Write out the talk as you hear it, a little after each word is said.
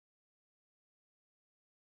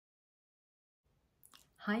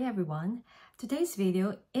Hi everyone! Today's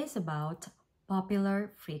video is about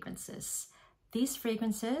popular fragrances. These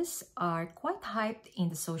fragrances are quite hyped in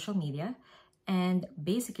the social media, and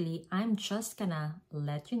basically I'm just gonna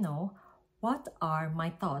let you know what are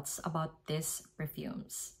my thoughts about these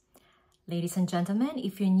perfumes. Ladies and gentlemen,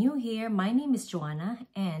 if you're new here, my name is Joanna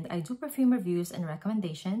and I do perfume reviews and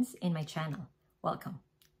recommendations in my channel. Welcome!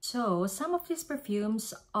 So some of these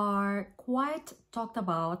perfumes are quite talked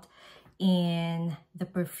about in the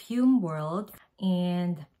perfume world,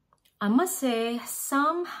 and I must say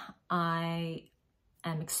some I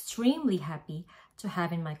am extremely happy to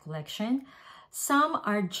have in my collection. Some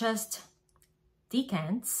are just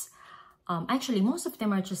decants. Actually, most of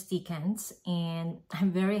them are just decants, and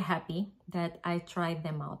I'm very happy that I tried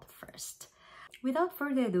them out first. Without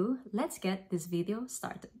further ado, let's get this video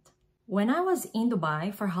started. When I was in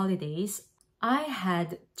Dubai for holidays, I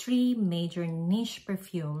had 3 major niche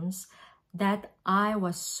perfumes that I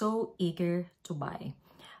was so eager to buy.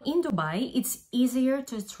 In Dubai, it's easier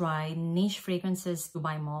to try niche fragrances in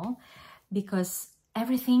Dubai Mall because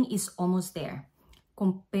everything is almost there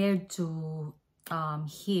compared to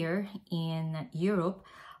here in Europe.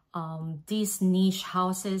 These niche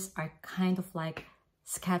houses are kind of like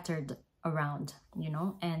scattered around, you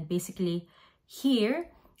know, and basically here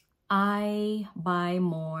I buy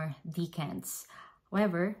more decants.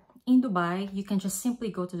 However, in Dubai, you can just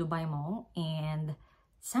simply go to Dubai Mall and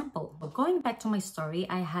sample. But going back to my story,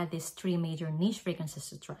 I had these 3 major niche fragrances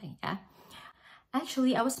to try. Yeah,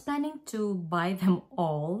 actually, I was planning to buy them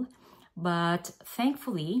all, but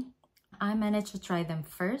thankfully, I managed to try them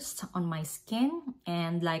first on my skin,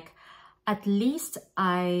 and at least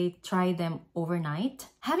I tried them overnight.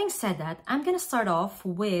 Having said that, I'm gonna start off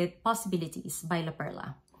with Possibilities by La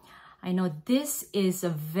Perla. I know this is a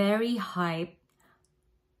very hype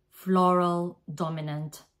floral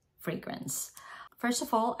dominant fragrance. First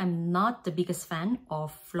of all, I'm not the biggest fan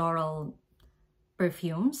of floral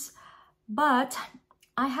perfumes, but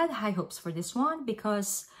I had high hopes for this one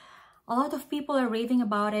because a lot of people are raving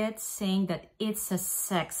about it, saying that it's a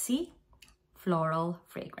sexy floral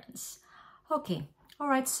fragrance. Okay, all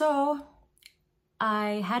right, so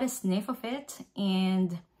I had a sniff of it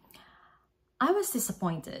and I was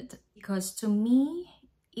disappointed because to me,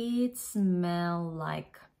 it smelled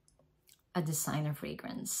like a designer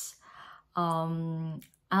fragrance. I'll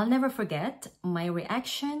never forget, my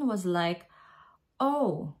reaction was like,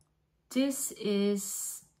 oh, this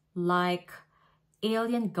is like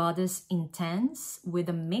Alien Goddess Intense with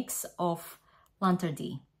a mix of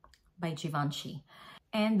L'Interdit by Givenchy.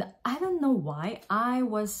 And I don't know why I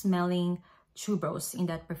was smelling tuberose in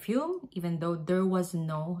that perfume, even though there was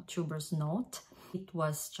no tuberose note. It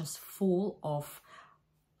was just full of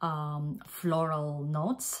floral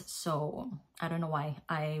notes, so I don't know why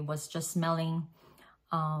I was just smelling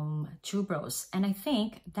tuberose. And I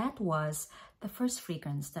think that was the first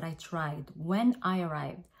fragrance that I tried when I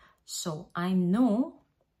arrived, so I know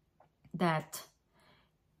that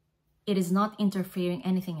it is not interfering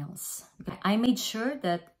anything else. I made sure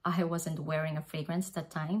that I wasn't wearing a fragrance that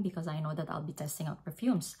time because I know that I'll be testing out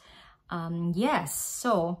perfumes. Yes,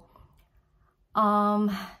 so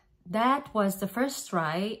that was the first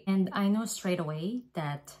try, and I know straight away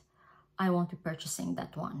that I won't be purchasing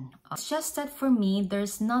that one. It's just that for me,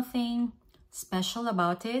 there's nothing special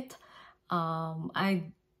about it.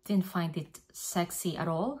 I didn't find it sexy at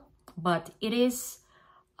all, but it is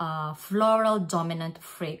a floral dominant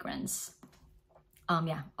fragrance.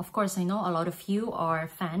 Yeah, of course, I know a lot of you are a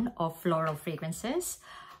fan of floral fragrances.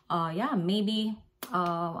 Yeah, maybe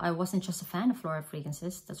I wasn't just a fan of floral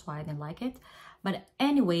fragrances, that's why I didn't like it. But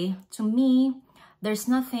anyway, to me, there's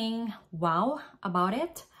nothing wow about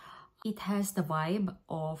it. It has the vibe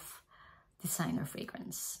of designer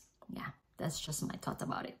fragrance. Yeah, that's just my thought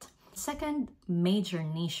about it. Second major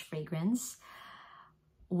niche fragrance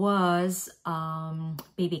was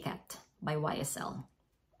Babycat by YSL.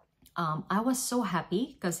 I was so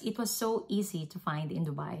happy because it was so easy to find in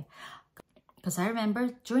Dubai. Because I remember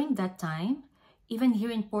during that time, even here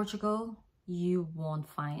in Portugal, you won't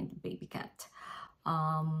find Babycat.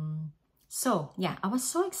 So yeah, I was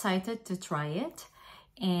so excited to try it,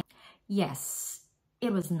 and yes,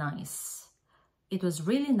 it was nice. It was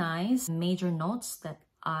really nice. Major notes that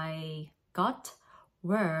I got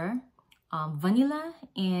were vanilla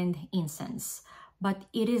and incense, but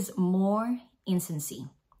it is more incensey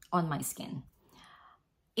on my skin.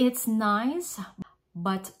 It's nice,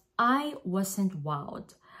 but I wasn't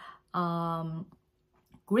wowed.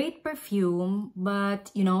 Great perfume,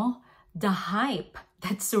 but you know, the hype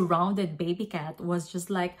that surrounded Babycat was just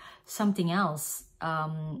like something else.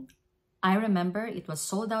 I remember it was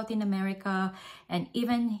sold out in America, and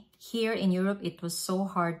even here in Europe, it was so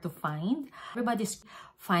hard to find. Everybody's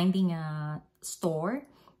finding a store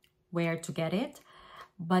where to get it.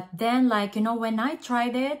 But then, like, you know, when I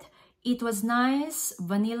tried it, it was nice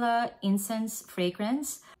vanilla incense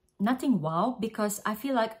fragrance. Nothing wow, because I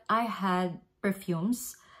feel like I had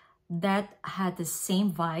perfumes that had the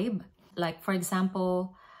same vibe. Like, for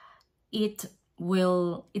example, it's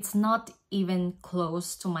not even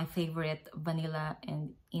close to my favorite vanilla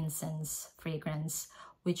and incense fragrance,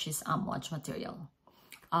 which is Amouage material.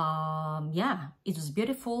 Yeah, it was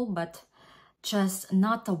beautiful, but just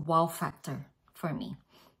not a wow factor for me.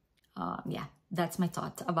 Yeah, that's my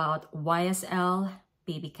thought about YSL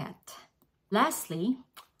Babycat. Lastly,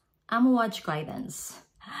 Amouage Guidance.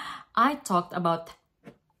 I talked about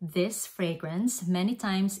this fragrance many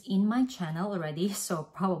times in my channel already, so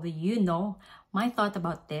probably you know my thought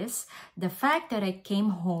about this. The fact that I came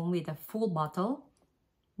home with a full bottle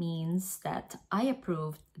means that I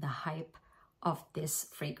approved the hype of this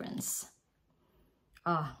fragrance.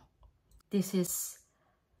 This is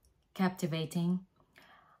captivating.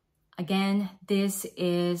 Again, this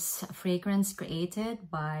is a fragrance created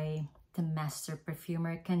by the master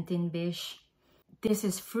perfumer Quentin Bisch. This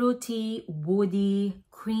is fruity, woody,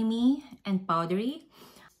 creamy, and powdery.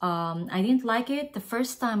 I didn't like it the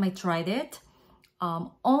first time I tried it.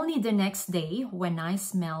 Only the next day when I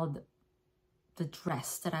smelled the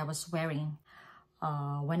dress that I was wearing.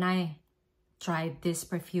 When I tried this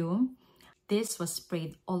perfume, this was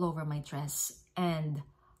sprayed all over my dress, and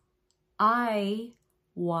I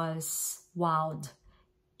was wowed.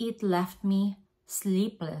 It left me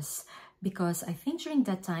sleepless because I think during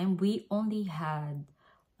that time we only had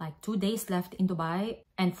like 2 days left in Dubai,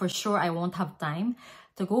 and for sure I won't have time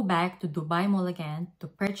to go back to Dubai Mall again to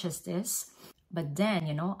purchase this. But then,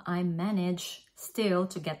 you know, I managed still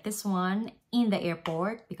to get this one in the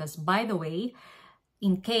airport because, by the way,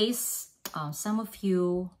 in case some of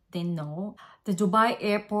you didn't know, the Dubai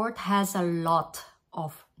airport has a lot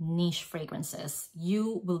of niche fragrances.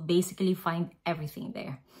 You will basically find everything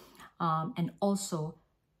there, and also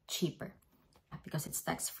cheaper because it's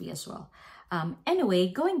tax-free as well. Anyway,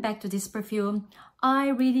 going back to this perfume, I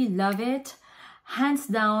really love it. Hands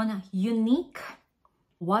down, unique.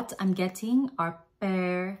 What I'm getting are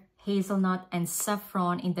pear, hazelnut, and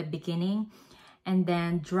saffron in the beginning, and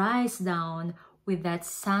then dries down with that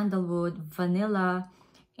sandalwood, vanilla,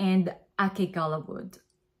 and akigala wood.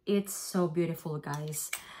 It's so beautiful,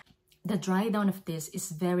 guys. The dry down of this is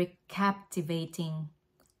very captivating,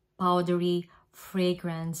 powdery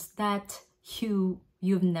fragrance that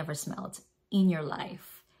you've never smelled in your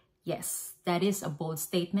life. Yes, that is a bold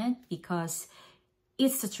statement because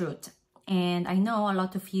it's the truth. And I know a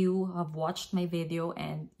lot of you have watched my video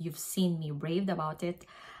and you've seen me raved about it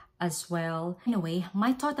as well. Anyway,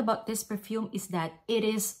 my thought about this perfume is that it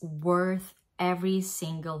is worth every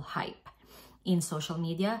single hype in social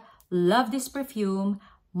media. Love this perfume.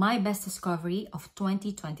 My best discovery of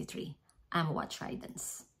 2023, Amouage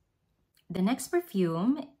Guidance. The next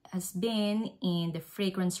perfume has been in the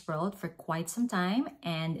fragrance world for quite some time,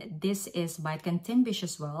 and this is by Quentin Bisch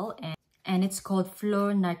as well, and it's called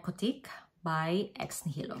Fleur Narcotique by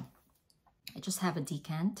Nihilo. I just have a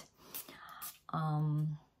decant.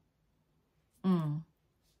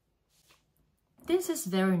 This is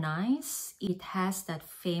very nice. It has that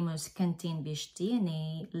famous Quentin Bisch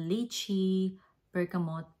DNA, lychee,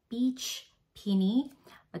 bergamot, peach, peony,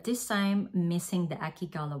 but this time missing the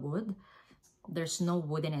akigala wood. There's no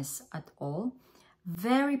woodiness at all.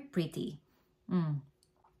 Very pretty.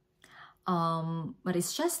 But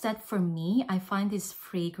it's just that for me, I find this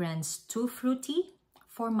fragrance too fruity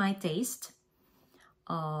for my taste.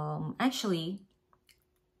 Actually,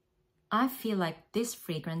 I feel like this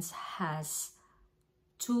fragrance has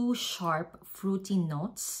too sharp fruity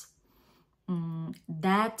notes.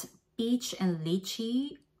 That peach and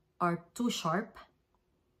lychee are too sharp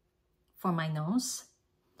for my nose.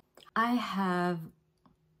 I have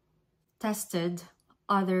tested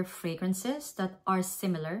other fragrances that are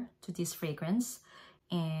similar to this fragrance,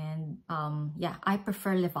 and yeah, I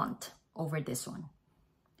prefer Levant over this one.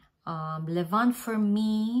 Levant for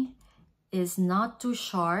me is not too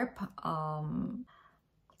sharp.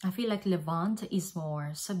 I feel like Levant is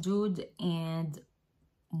more subdued and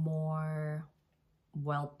more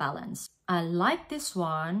well balanced. I like this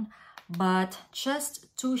one, but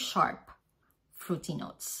just too sharp fruity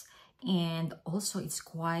notes. And also it's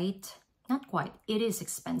it is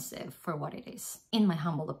expensive for what it is, in my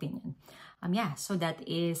humble opinion. Yeah, so that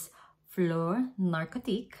is Fleur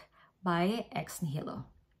Narcotique by Nihilo.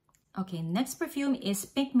 Okay, next perfume is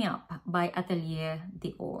Pink Me Up by Atelier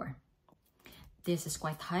Dior. This is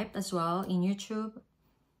quite hyped as well in YouTube.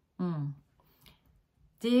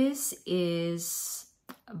 This is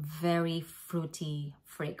a very fruity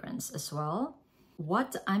fragrance as well.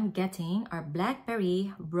 What I'm getting are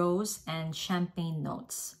blackberry, rose, and champagne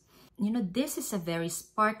notes. You know, this is a very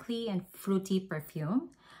sparkly and fruity perfume.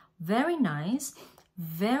 Very nice,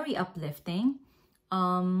 very uplifting.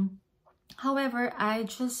 However, I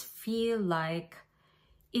just feel like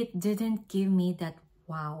it didn't give me that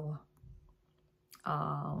wow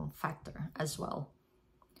factor as well.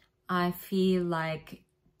 I feel like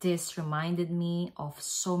this reminded me of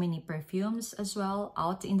so many perfumes as well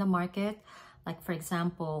out in the market. Like for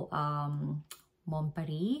example,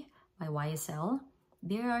 Montparis by YSL.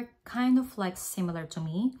 They are kind of like similar to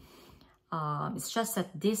me. It's just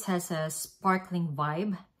that this has a sparkling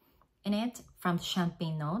vibe in it from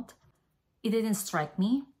champagne note. It didn't strike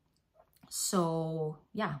me. So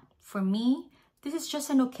yeah, for me, this is just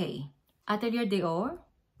an okay. Atelier Ors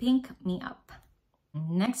Pink Me Up.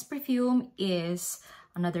 Next perfume is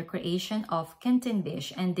another creation of Quentin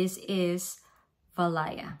Bisch, and this is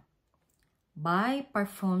Valaya by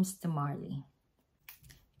Parfums de Marly.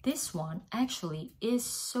 This one actually is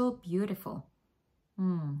so beautiful.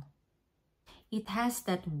 It has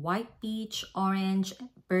that white peach, orange,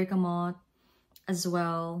 bergamot as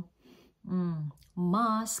well,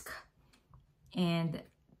 musk, and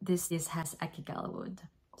this has akigala wood.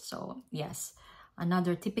 So yes,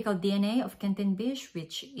 another typical DNA of Quentin Bisch,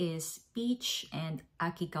 which is peach and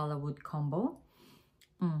akigala wood combo.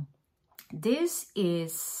 This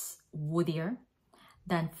is woodier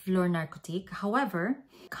than Fleur Narcotique. However,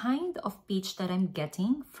 kind of peach that I'm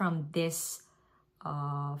getting from this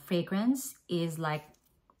fragrance is like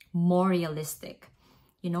more realistic.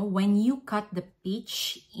 You know, when you cut the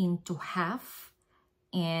peach into half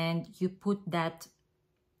and you put that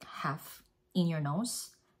half in your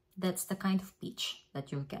nose, that's the kind of peach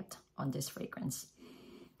that you'll get on this fragrance.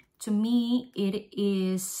 To me, it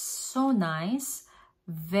is so nice,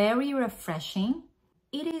 very refreshing.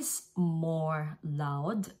 It is more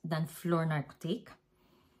loud than Fleur Narcotique.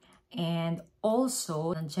 And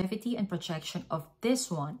also, longevity and projection of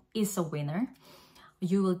this one is a winner.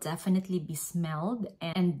 You will definitely be smelled,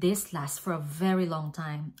 and this lasts for a very long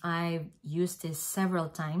time. I've used this several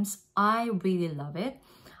times. I really love it.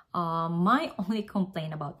 My only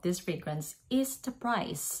complaint about this fragrance is the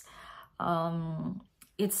price.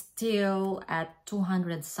 It's still at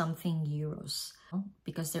 200 something euros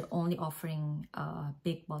because they're only offering a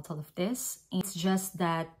big bottle of this. It's just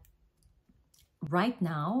that right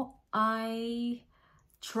now I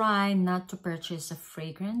try not to purchase a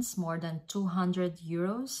fragrance more than 200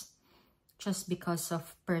 euros just because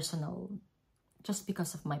of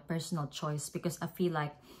my personal choice, because I feel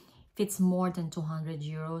like if it's more than 200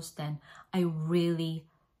 euros, then I really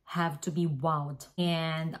have to be wowed.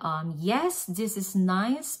 And yes, this is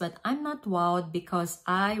nice, but I'm not wowed because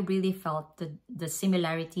I really felt the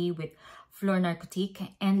similarity with Fleur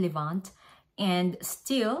Narcotique and Levant. And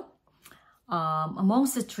still,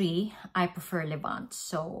 amongst the three, I prefer Levant.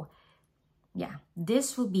 So yeah,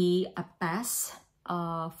 this will be a pass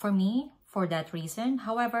for me for that reason.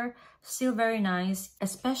 However, still very nice,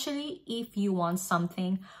 especially if you want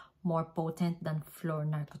something more potent than Fleur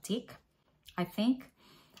Narcotique. I think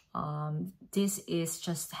this is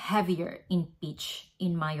just heavier in peach,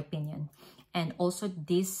 in my opinion. And also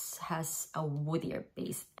this has a woodier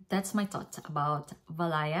base. That's my thought about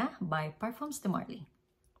Valaya by Parfums de Marly.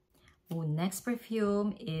 Next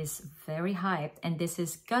perfume is very hyped, and this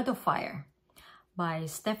is God of Fire by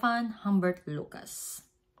Stephane Humbert Lucas.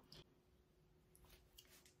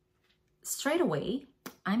 Straight away,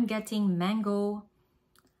 I'm getting mango,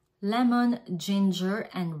 lemon, ginger,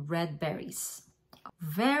 and red berries.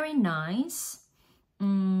 Very nice.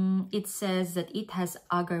 It says that it has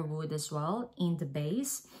agar wood as well in the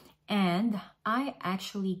base, and I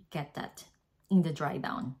actually get that in the dry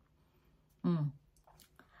down.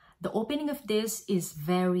 The opening of this is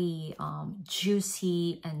very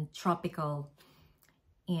juicy and tropical,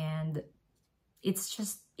 and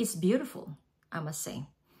it's beautiful, I must say.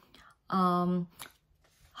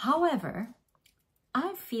 However,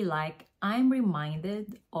 I feel like I'm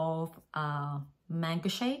reminded of a mango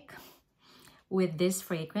shake with this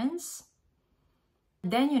fragrance.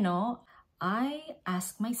 Then, you know, I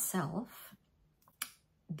ask myself,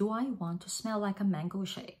 do I want to smell like a mango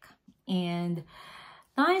shake? And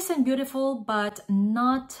nice and beautiful, but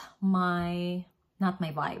not my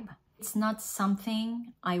vibe. It's not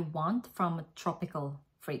something I want from a tropical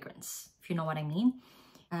fragrance, if you know what I mean.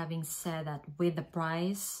 Having said that, with the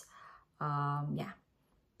price, yeah,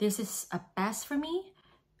 this is a pass for me.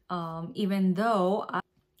 Even though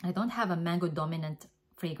I don't have a mango dominant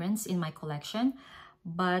fragrance in my collection,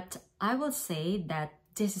 but I will say that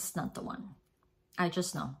this is not the one. I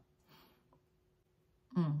just know.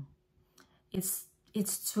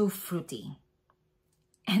 It's too fruity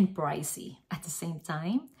and pricey at the same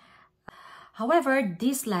time. However,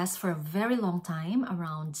 this lasts for a very long time,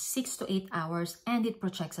 around 6 to 8 hours, and it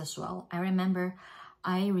projects as well. I remember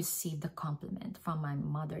I received a compliment from my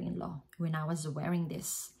mother-in-law when I was wearing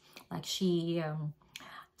this. Like she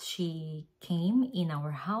came in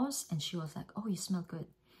our house and she was like, "Oh, you smell good."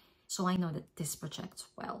 So I know that this projects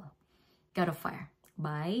well. God of Fire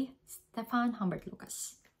by Stephane Humbert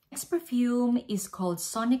Lucas. Next perfume is called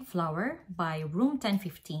Sonic Flower by Room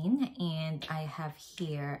 1015, and I have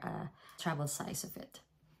here a travel size of it.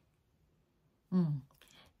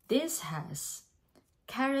 This has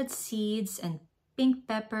carrot seeds and pink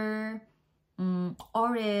pepper,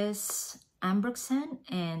 orris, ambroxan,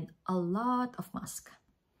 and a lot of musk.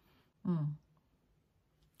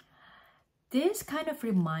 This kind of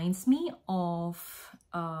reminds me of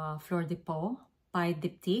Fleur de Peau by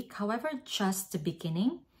Diptyque. However, just the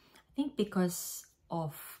beginning. I think because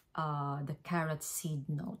of the carrot seed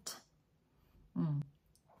note.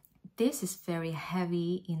 This is very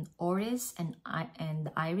heavy in orris and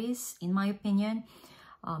iris, in my opinion.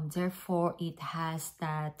 Therefore, it has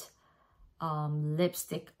that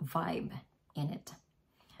lipstick vibe in it.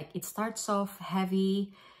 It starts off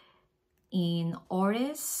heavy in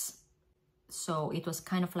orris, so it was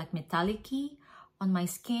kind of like metallic-y on my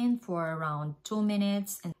skin for around 2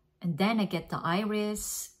 minutes, and then I get the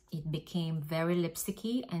iris. It became very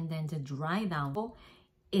lipsticky, and then the dry down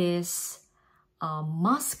is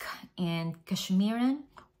musk and cashmerean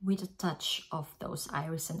with a touch of those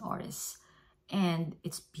iris and orris, and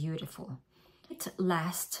it's beautiful. It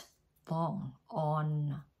lasts long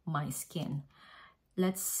on my skin,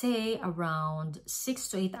 let's say around 6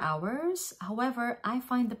 to 8 hours. However, I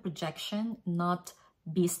find the projection not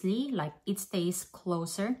beastly, like it stays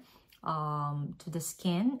closer to the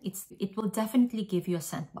skin. It will definitely give you a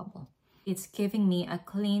scent bubble. It's giving me a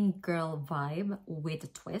clean girl vibe with a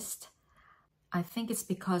twist. I think it's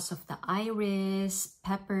because of the iris,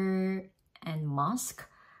 pepper, and musk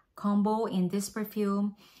combo in this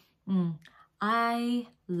perfume. I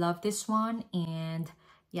love this one, and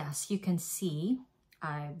yes, you can see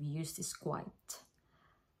I've used this quite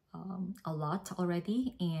a lot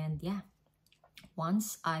already, and yeah,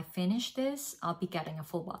 once I finish this, I'll be getting a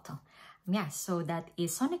full bottle. Yeah, so that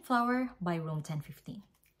is Sonic Flower by Room 1015.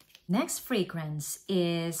 Next fragrance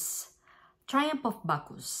is Triumph of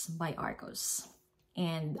Bacchus by Argos.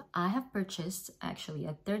 And I have purchased actually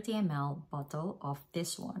a 30 ml bottle of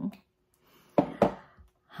this one.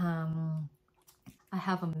 I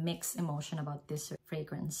have a mixed emotion about this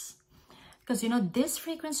fragrance. Because, you know, this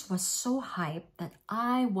fragrance was so hyped that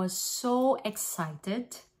I was so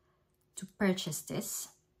excited to purchase this.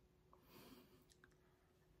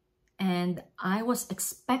 And I was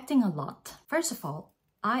expecting a lot. First of all,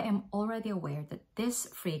 I am already aware that this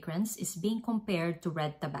fragrance is being compared to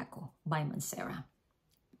Red Tobacco by Mancera.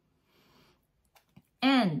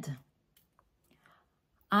 And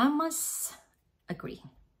I must agree.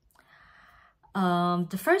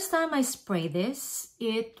 The first time I sprayed this,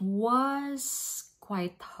 it was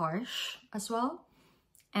quite harsh as well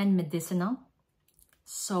and medicinal.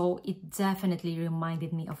 So it definitely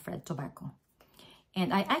reminded me of Red Tobacco.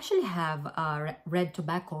 And I actually have Red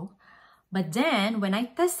Tobacco, but then when I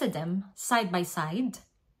tested them side by side,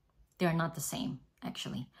 they're not the same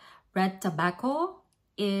actually. Red Tobacco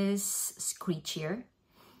is screechier,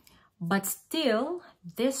 but still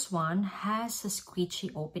this one has a screechy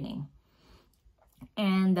opening.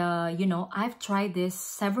 And you know, I've tried this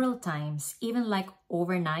several times, even like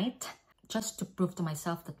overnight, just to prove to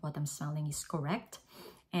myself that what I'm smelling is correct.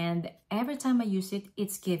 And every time I use it,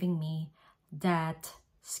 it's giving me that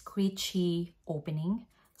screechy opening,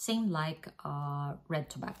 same like Red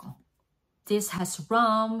Tobacco. This has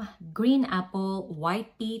rum, green apple,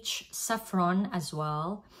 white peach, saffron as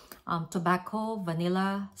well, tobacco,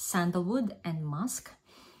 vanilla, sandalwood, and musk.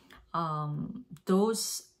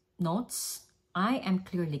 Those notes I am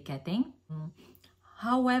clearly getting.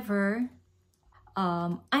 However,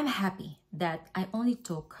 I'm happy that I only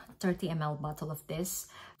took 30 ml bottle of this.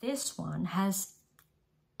 This one has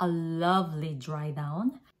a lovely dry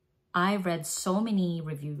down. I read so many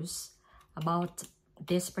reviews about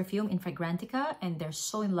this perfume in Fragrantica, and they're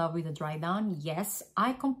so in love with the dry down. Yes,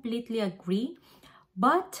 I completely agree,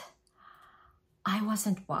 but I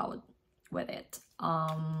wasn't wowed with it.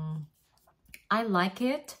 I like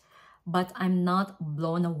it, but I'm not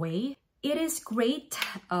blown away. It is great,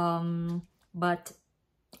 but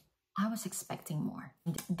I was expecting more.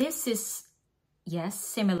 This is, yes,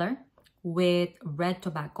 similar with red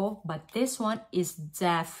tobacco, but this one is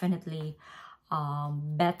definitely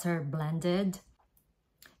better blended.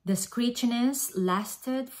 The screechiness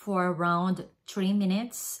lasted for around 3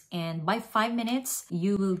 minutes, and by 5 minutes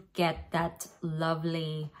you will get that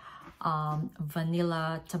lovely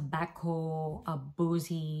vanilla tobacco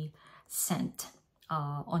boozy scent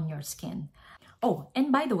on your skin. Oh,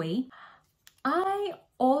 and by the way, I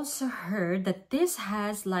also heard that this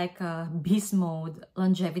has like a beast mode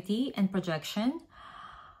longevity and projection,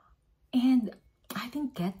 and I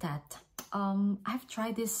didn't get that. I've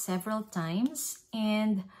tried this several times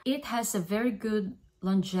and it has a very good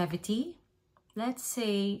longevity, let's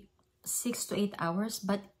say 6 to 8 hours,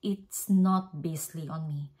 but it's not beastly on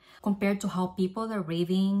me compared to how people are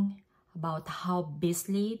raving about how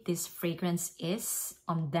beastly this fragrance is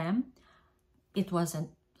on them. It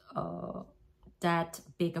wasn't that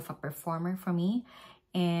big of a performer for me.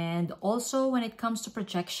 And also when it comes to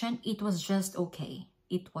projection, it was just okay.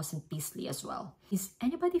 It wasn't beastly as well. Is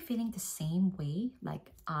anybody feeling the same way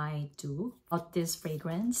like I do about this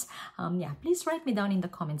fragrance? Yeah, please write me down in the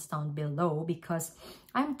comments down below, because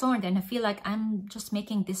I'm torn and I feel like I'm just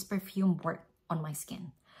making this perfume work on my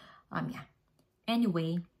skin. Yeah.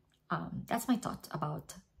 Anyway, that's my thought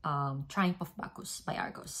about Triumph of Bacchus by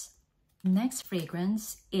Argos. Next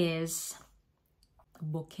fragrance is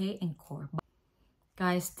Bouquet Encore.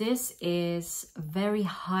 Guys, this is very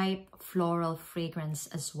hype floral fragrance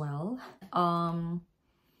as well.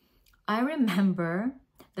 I remember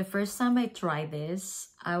the first time I tried this,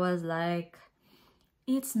 I was like,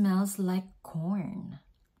 it smells like corn.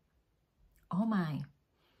 Oh my.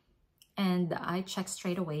 And I checked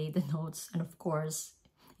straight away the notes, and of course,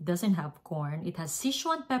 it doesn't have corn. It has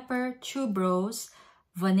Sichuan pepper, tuberose,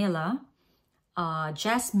 vanilla,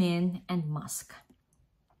 jasmine, and musk.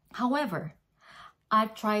 However,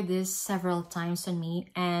 I've tried this several times on me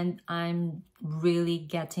and I'm really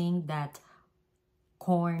getting that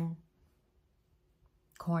corn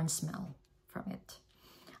smell from it.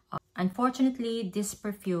 Unfortunately, this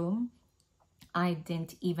perfume I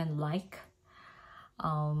didn't even like.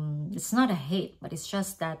 It's not a hate, but it's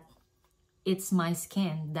just that it's my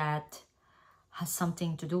skin that has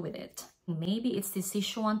something to do with it. Maybe it's the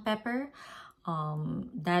Sichuan pepper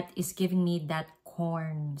that is giving me that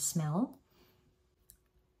corn smell.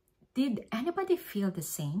 Did anybody feel the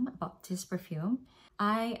same about this perfume?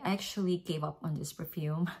 I actually gave up on this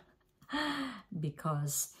perfume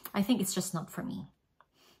because I think it's just not for me.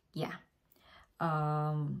 Yeah.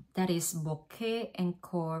 That is Bouquet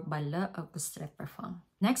Encore by L'Auguste Parfum.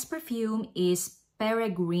 Next perfume is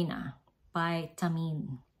Peregrina by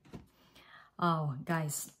Thameen. Oh,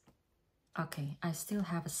 guys. Okay, I still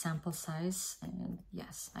have a sample size. And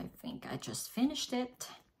yes, I think I just finished it.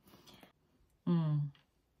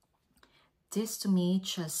 This to me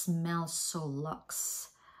just smells so luxe.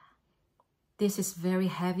 This is very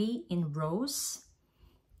heavy in rose,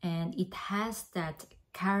 and it has that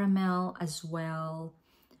caramel as well,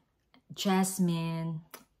 jasmine,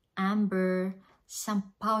 amber,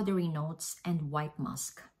 some powdery notes, and white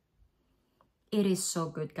musk. It is so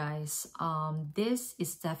good, guys. This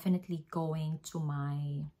is definitely going to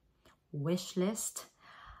my wish list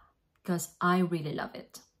because I really love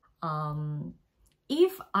it.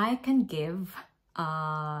 If I can give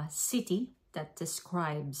a city that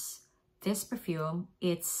describes this perfume,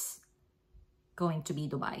 it's going to be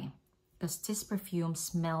Dubai, because this perfume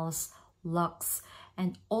smells luxe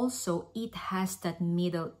and also it has that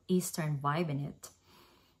Middle Eastern vibe in it.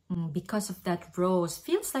 Because of that rose,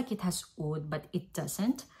 feels like it has oud, but it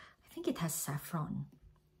doesn't. I think it has saffron.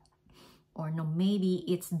 Or no, maybe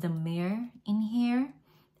it's the myrrh in here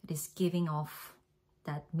that is giving off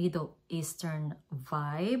that Middle Eastern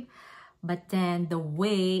vibe, but then the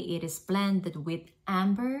way it is blended with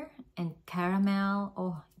amber and caramel,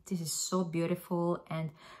 oh, this is so beautiful and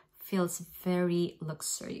feels very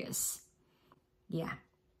luxurious. Yeah,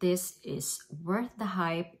 this is worth the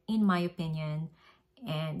hype in my opinion,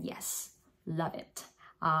 and yes, love it.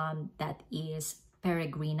 That is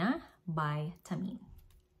Peregrina by Thameen.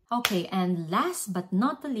 Okay, and last but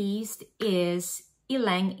not the least is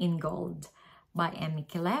Ylang in Gold by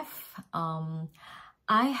M.Micallef.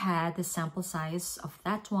 I had the sample size of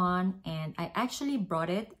that one, and I actually brought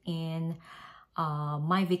it in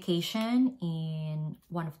my vacation in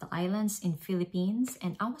one of the islands in Philippines,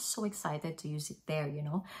 and I was so excited to use it there, you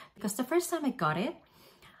know, because the first time I got it,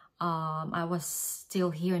 I was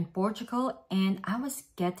still here in Portugal, and I was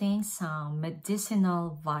getting some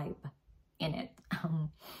medicinal vibe in it.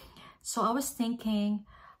 So I was thinking,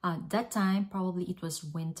 that time probably it was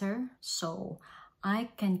winter, so I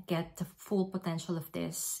can get the full potential of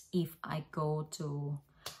this if I go to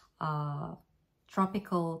a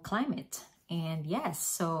tropical climate. And yes,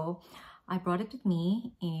 so I brought it with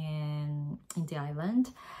me in the island.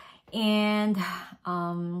 And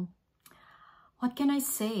what can I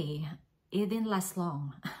say? It didn't last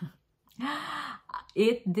long.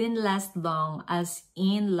 It didn't last long, as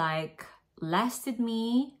in like lasted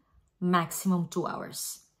me maximum 2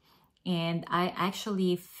 hours. And I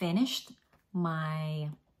actually finished my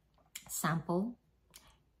sample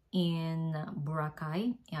in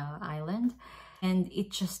Boracay Island, and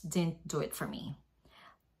it just didn't do it for me.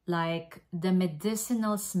 Like, the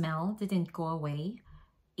medicinal smell didn't go away.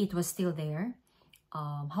 It was still there.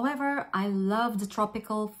 However, I love the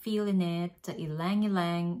tropical feel in it. The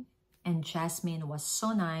ylang and jasmine was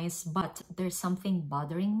so nice, but there's something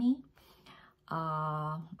bothering me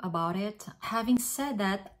about it. Having said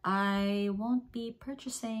that, I won't be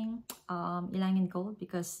purchasing ylang and gold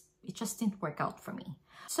because it just didn't work out for me.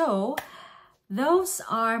 So those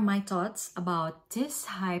are my thoughts about this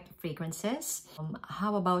hyped fragrances.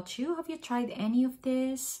 How about you? Have you tried any of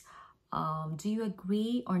this? Do you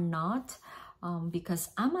agree or not? Because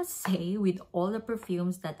I must say, with all the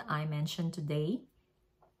perfumes that I mentioned today,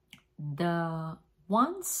 the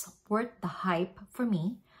ones worth the hype for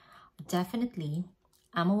me, definitely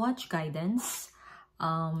Amouage Guidance,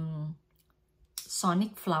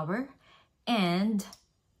 Sonic Flower, and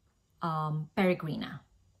Peregrina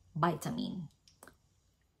by Thameen.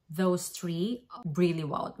 Those three really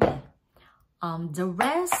wowed me. The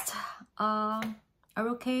rest are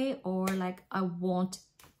okay, or like I won't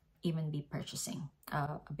even be purchasing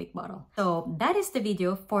a big bottle. So that is the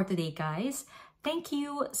video for today, guys. Thank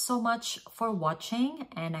you so much for watching,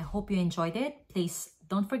 and I hope you enjoyed it. Please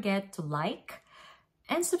don't forget to like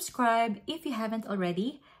and subscribe if you haven't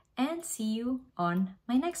already, and see you on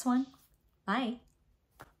my next one. Bye!